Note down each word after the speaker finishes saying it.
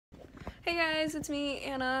Hey guys, it's me,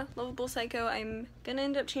 Anna, Lovable Psycho. I'm gonna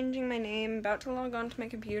end up changing my name, about to log on to my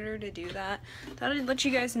computer to do that. Thought I'd let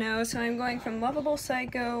you guys know, so I'm going from Lovable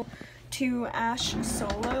Psycho to Ash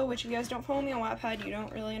Solo, which if you guys don't follow me on Wattpad, you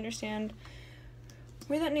don't really understand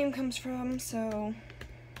where that name comes from, so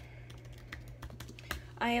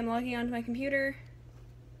I am logging onto my computer.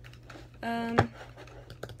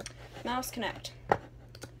 Mouse connect.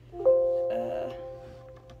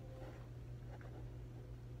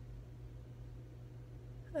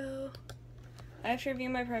 I have to review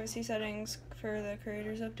my privacy settings for the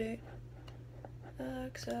creators update.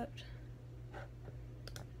 Accept.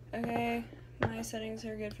 Okay, my settings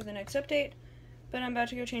are good for the next update, but I'm about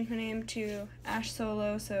to go change my name to Ash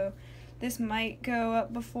Solo, so this might go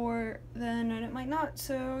up before then and it might not,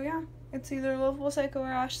 so yeah, it's either Lovable Psycho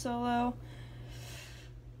or Ash Solo.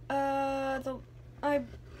 I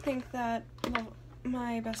think that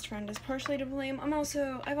my best friend is partially to blame. I've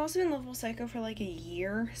also been Lovable Psycho for like a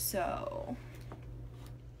year, so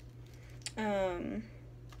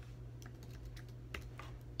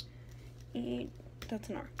that's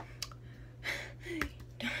an R.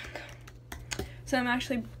 So I'm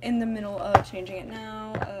actually in the middle of changing it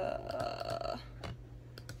now.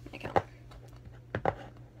 My account.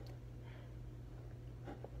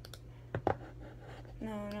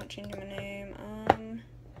 No, I'm not changing my name.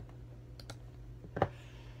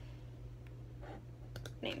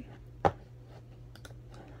 Name.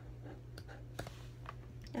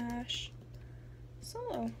 Ash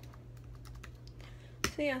Solo.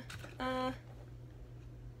 So yeah,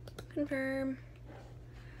 confirm.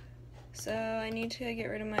 So I need to get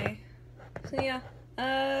rid of my, so yeah,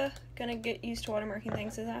 gonna get used to watermarking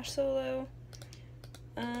things as Ash Solo.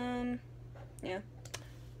 Yeah.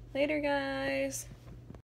 Later, guys.